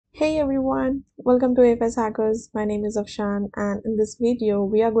Hey everyone, welcome to AWS Hackers. My name is Afshan, and in this video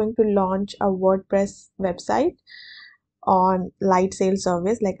we are going to launch a WordPress website on Lightsail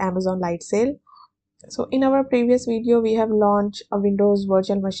service like Amazon Lightsail. So in our previous video we have launched a Windows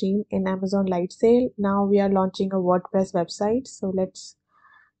virtual machine in Amazon Lightsail. Now we are launching a WordPress website. So let's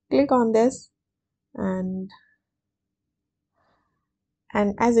click on this and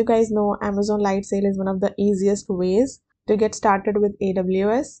as you guys know, Amazon Lightsail is one of the easiest ways to get started with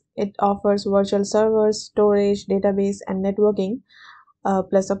AWS. It offers virtual servers, storage, database, and networking,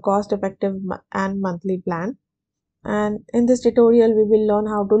 plus a cost-effective and monthly plan. And in this tutorial, we will learn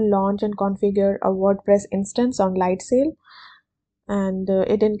how to launch and configure a WordPress instance on Lightsail. And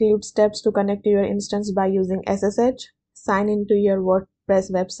it includes steps to connect to your instance by using SSH, sign into your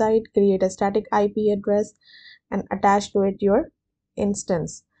WordPress website, create a static IP address, and attach to it your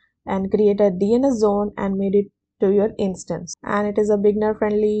instance, and create a DNS zone and made it to your instance. And it is a beginner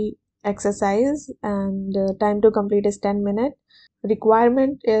friendly exercise, and time to complete is 10 minutes.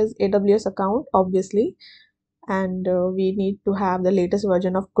 Requirement is AWS account obviously, and we need to have the latest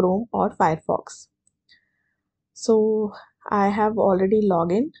version of Chrome or Firefox. So I have already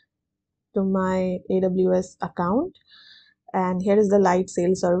logged in to my AWS account, and here is the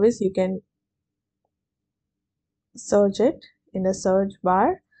Lightsail service. You can search it in the search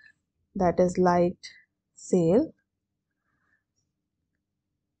bar, that is Lightsail.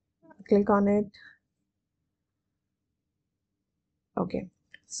 Click on it. Okay,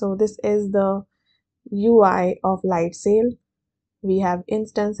 so this is the UI of Lightsail. We have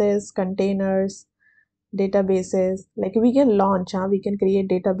instances, containers, databases. Like we can launch, we can create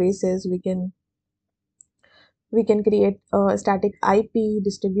databases, we can create a static IP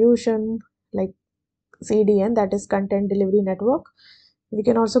distribution like CDN, that is Content Delivery Network. We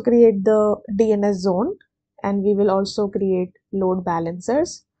can also create the DNS zone, and we will also create load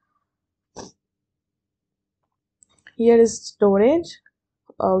balancers. Here is storage.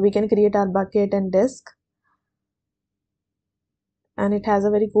 We can create our bucket and disk, and it has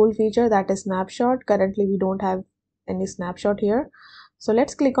a very cool feature, that is snapshot. Currently we don't have any snapshot here, so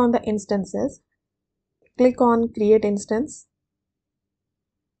let's click on the instances. Click on create instance.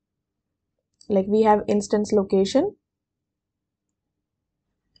 Like we have instance location.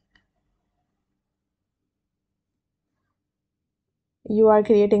 You are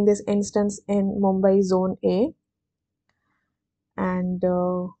creating this instance in Mumbai zone A, and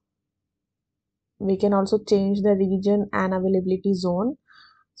we can also change the region and availability zone.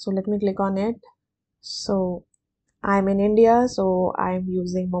 So let me click on it. So I'm in India, so I'm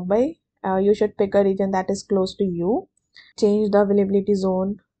using Mumbai. You should pick a region that is close to you. Change the availability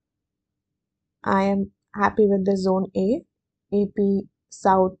zone. I am happy with the zone A, AP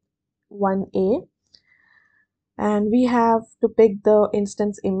South 1A. And we have to pick the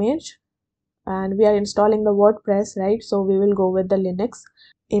instance image, and we are installing the WordPress, right? So we will go with the Linux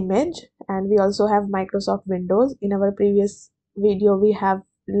image, and we also have Microsoft Windows. In our previous video we have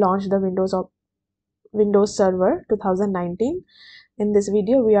launched the Windows Server 2019. In this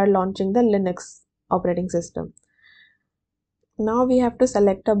video we are launching the Linux operating system. Now we have to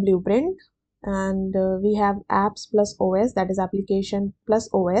select a blueprint, and we have apps plus OS, that is application plus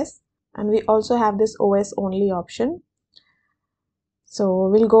OS, and we also have this OS only option. So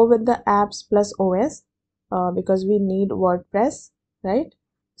we'll go with the apps plus OS because we need WordPress, right?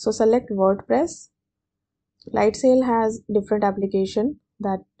 So select WordPress. Lightsail has different application,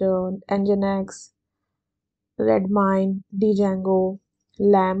 that Nginx, Redmine, Django,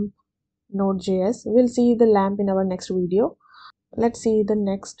 LAMP, Node.js. We'll see the LAMP in our next video. Let's see the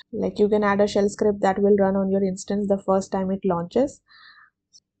next. Like you can add a shell script that will run on your instance the first time it launches,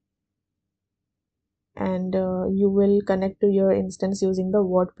 and you will connect to your instance using the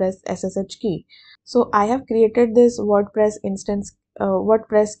WordPress SSH key. So I have created this WordPress instance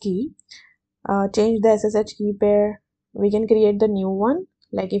WordPress key. Change the SSH key pair. We can create the new one.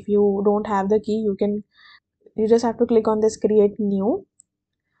 Like if you don't have the key, you just have to click on this create new,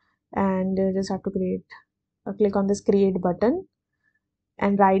 and you just have to click on this create button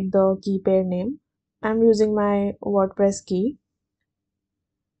and write the key pair name. I'm using my WordPress key,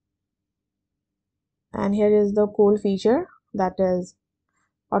 and here is the cool feature, that is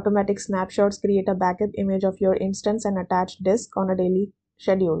automatic snapshots. Create a backup image of your instance and attach disk on a daily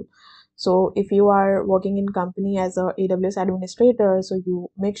schedule. So if you are working in company as a AWS administrator, so you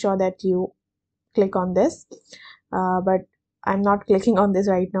make sure that you click on this, but I'm not clicking on this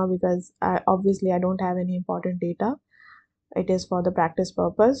right now because obviously I don't have any important data. It is for the practice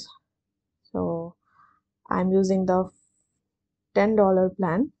purpose. So I'm using the $10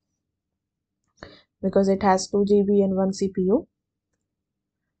 plan because it has 2 GB and 1 CPU.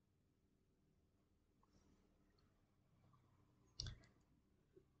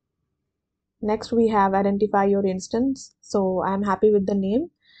 Next we have identify your instance. So I'm happy with the name,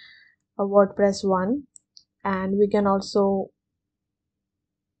 a WordPress 1, and we can also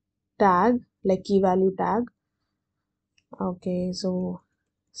tag like key value tag. Okay, so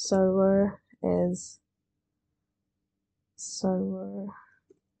server is server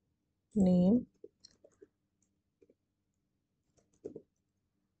name,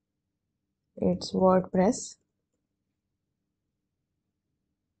 it's WordPress.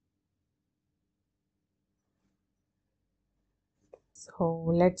 So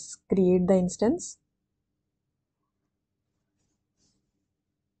let's create the instance.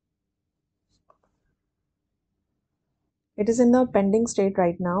 It is in the pending state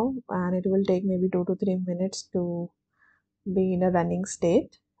right now, and it will take maybe 2 to 3 minutes to be in a running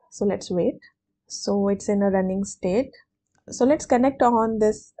state. So let's wait. So it's in a running state. So let's connect on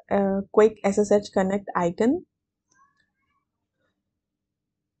this quick SSH connect icon.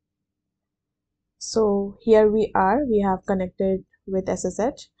 So here we are, we have connected with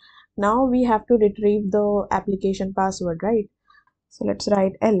SSH. Now we have to retrieve the application password, right? So let's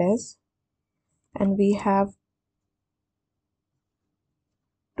write ls, and we have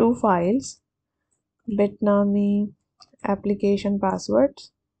two files, bitnami application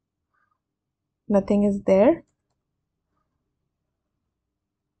passwords, nothing is there.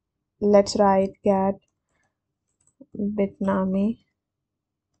 Let's write get bitnami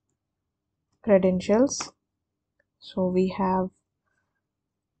credentials. So we have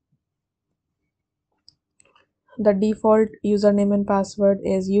the default username and password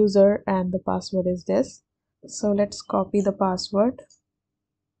is user, and the password is this. So let's copy the password,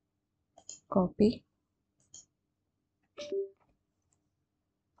 copy,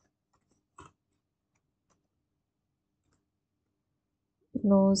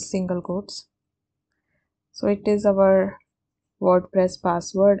 no single quotes. So it is our WordPress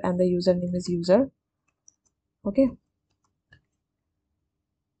password and the username is user. Okay.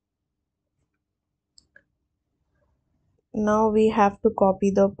 Now we have to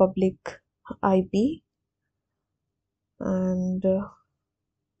copy the public IP and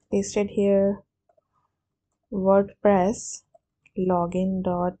paste it here. WordPress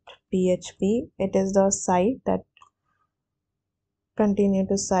login.php. It is the site that continue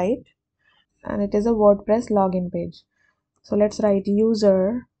to site, and it is a WordPress login page. So let's write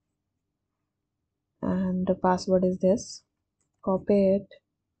user, and the password is this. Copy it,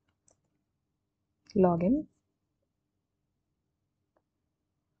 login.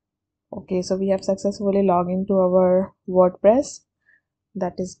 Okay, so we have successfully logged into our WordPress.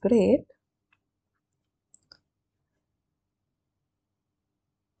 That is great.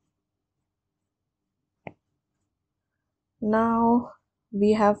 Now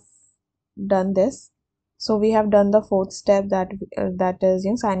we have done this. So we have done the fourth step, that is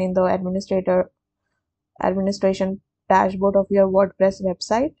sign in the administration dashboard of your WordPress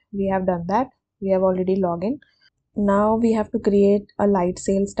website. We have done that. We have already logged in. Now we have to create a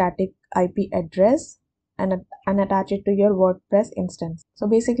Lightsail static IP address and attach it to your WordPress instance. So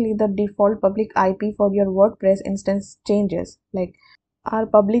basically the default public IP for your WordPress instance changes. Like our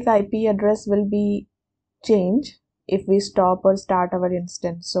public IP address will be changed if we stop or start our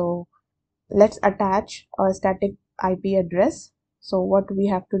instance. So let's attach a static IP address. So what we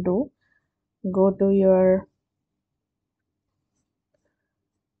have to do, go to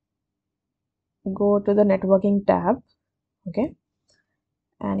the networking tab. Okay,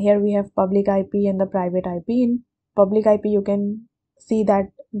 and here we have public IP and the private IP. In public IP you can see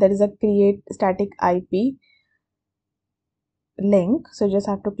that there is a create static IP link, so you just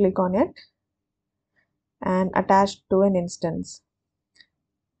have to click on it and attach to an instance.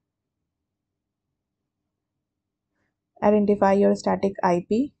 Identify your static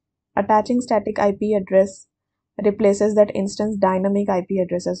IP. Attaching static IP address replaces that instance dynamic IP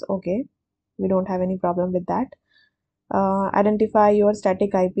addresses. Okay, we don't have any problem with that. Identify your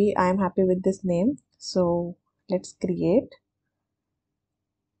static IP. I am happy with this name, so let's create.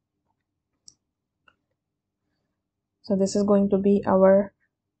 So this is going to be our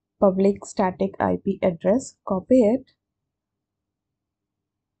public static IP address. Copy it,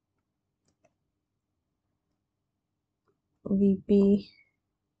 vp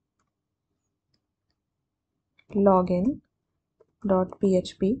login.php,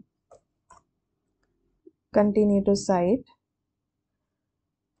 continue to site.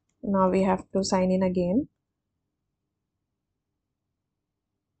 Now we have to sign in again,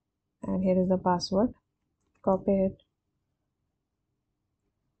 and here is the password. Copy it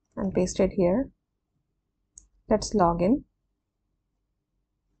and paste it here. Let's log in.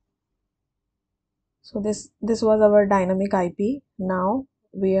 So this was our dynamic IP. Now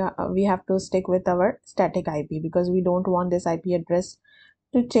we have to stick with our static IP because we don't want this IP address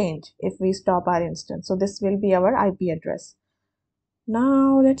to change if we stop our instance. So this will be our IP address.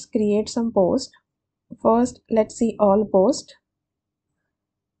 Now let's create some post. First, let's see all post.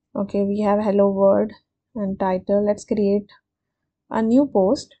 Okay, we have hello world and title. Let's create a new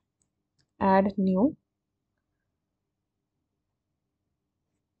post. Add new.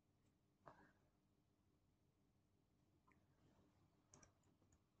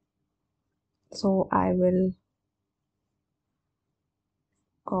 So I will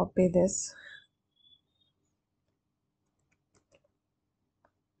copy this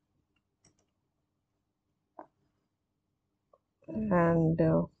and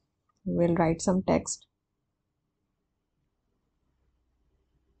we'll write some text.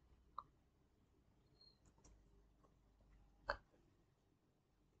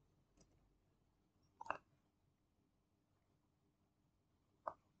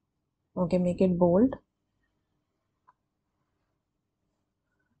 Okay, make it bold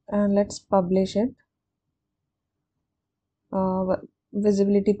and let's publish it.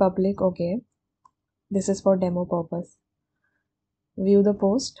 Visibility public. Okay, this is for demo purpose. View the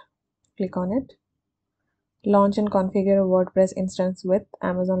post, click on it. Launch and configure a WordPress instance with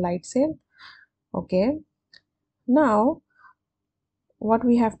Amazon Lightsail. Okay, now what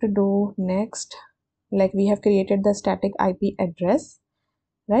we have to do next, like we have created the static IP address,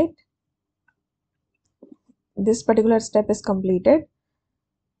 right? This particular step is completed.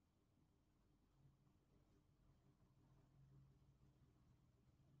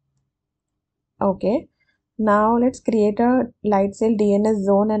 Okay, now let's create a Lightsail DNS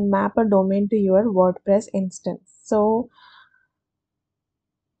zone and map a domain to your WordPress instance. So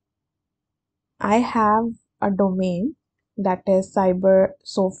I have a domain that is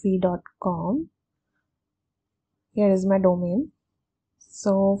cybersophie.com. Here is my domain.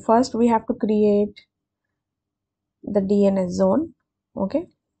 So first we have to create the DNS zone. Okay,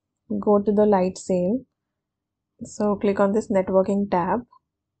 go to the Lightsail. So click on this networking tab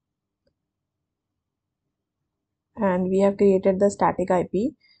and we have created the static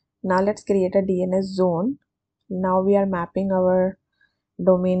IP. Now let's create a DNS zone. Now we are mapping our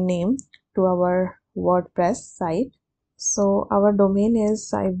domain name to our WordPress site. So our domain is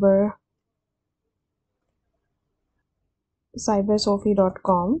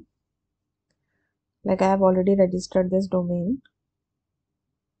cybersophie.com. Like I have already registered this domain.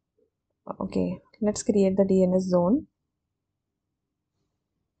 Okay, let's create the DNS zone.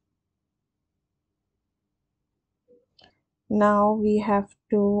 Now we have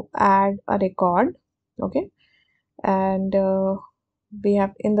to add a record. Okay, and we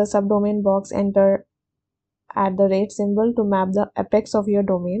have in the subdomain box enter @ symbol to map the apex of your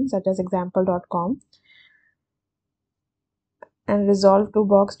domain such as example.com, and resolve to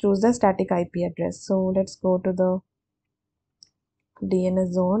box choose the static IP address. So let's go to the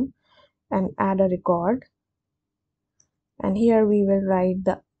DNS zone and add a record, and here we will write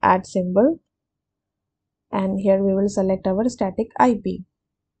the @ symbol and here we will select our static IP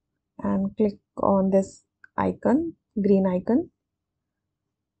and click on this icon, green icon,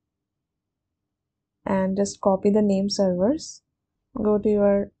 and just copy the name servers. Go to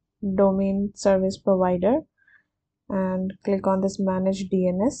your domain service provider and click on this manage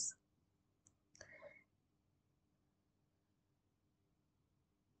DNS.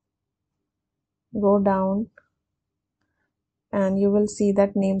 Go down and you will see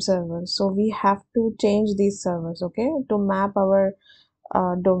that name server. So we have to change these servers. Okay, to map our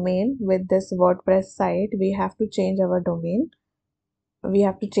domain with this WordPress site, we have to change our domain. We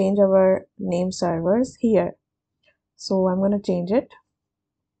have to change our name servers here. So I'm going to change it.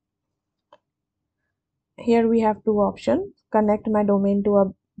 Here we have two options: connect my domain to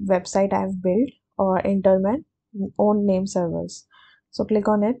a website I have built or enter my own name servers. So click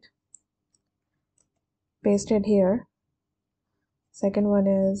on it, paste it here. Second one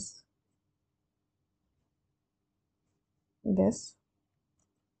is this,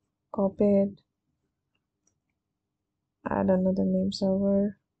 copy it, add another name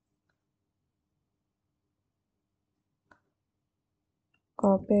server,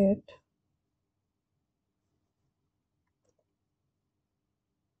 copy it,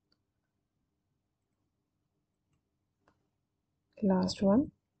 last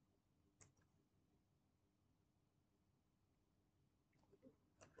one,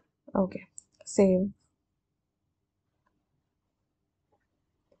 okay, save.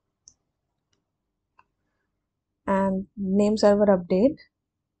 And name server update.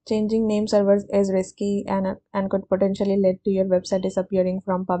 Changing name servers is risky and could potentially lead to your website disappearing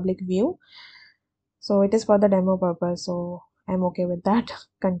from public view. So it is for the demo purpose. So I'm okay with that.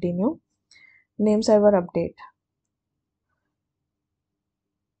 Continue. Name server update.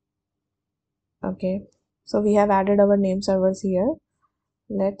 Okay, so we have added our name servers here.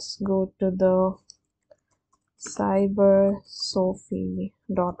 Let's go to the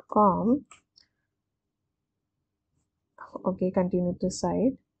cybersophie.com. Okay, continue to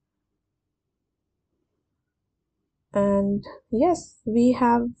site. And yes, we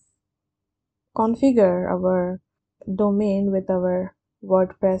have configured our domain with our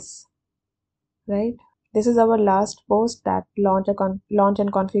WordPress, right? This is our last post, that launch and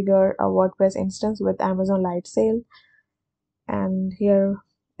configure a WordPress instance with Amazon Lightsail. And here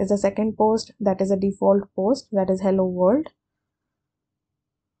is the second post, that is a default post, that is hello world.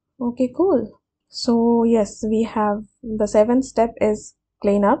 Okay, cool. So yes, we have the 7th step is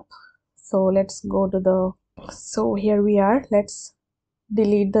clean up. So let's go to the, so here we are. Let's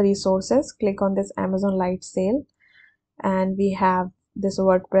delete the resources. Click on this Amazon Lightsail, and we have this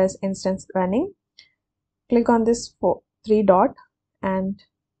WordPress instance running. Click on this 3 dot and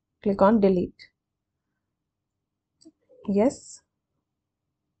click on delete. Yes.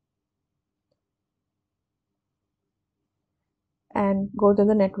 And go to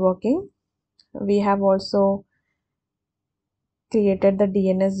the networking. We have also created the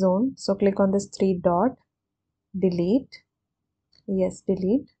DNS zone. So click on this 3 dot, delete. Yes,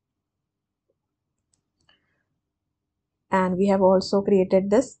 delete. And we have also created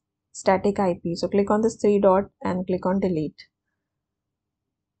this static IP. So click on this 3 dot and click on delete.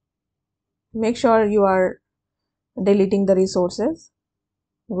 Make sure you are deleting the resources.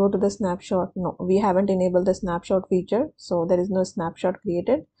 Go to the snapshot. No, we haven't enabled the snapshot feature, so there is no snapshot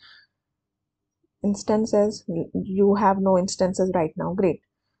created. Instances, you have no instances right now. Great.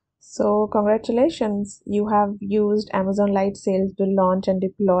 So congratulations, you have used Amazon Lightsail to launch and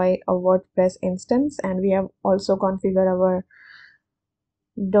deploy a WordPress instance, and we have also configured our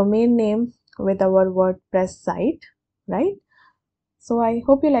domain name with our WordPress site, right? So I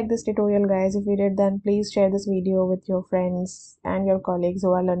hope you like this tutorial, guys. If you did, then please share this video with your friends and your colleagues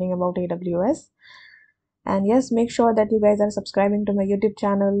who are learning about AWS. And yes, make sure that you guys are subscribing to my YouTube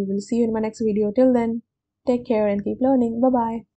channel. We'll see you in my next video. Till then, take care and keep learning. Bye bye.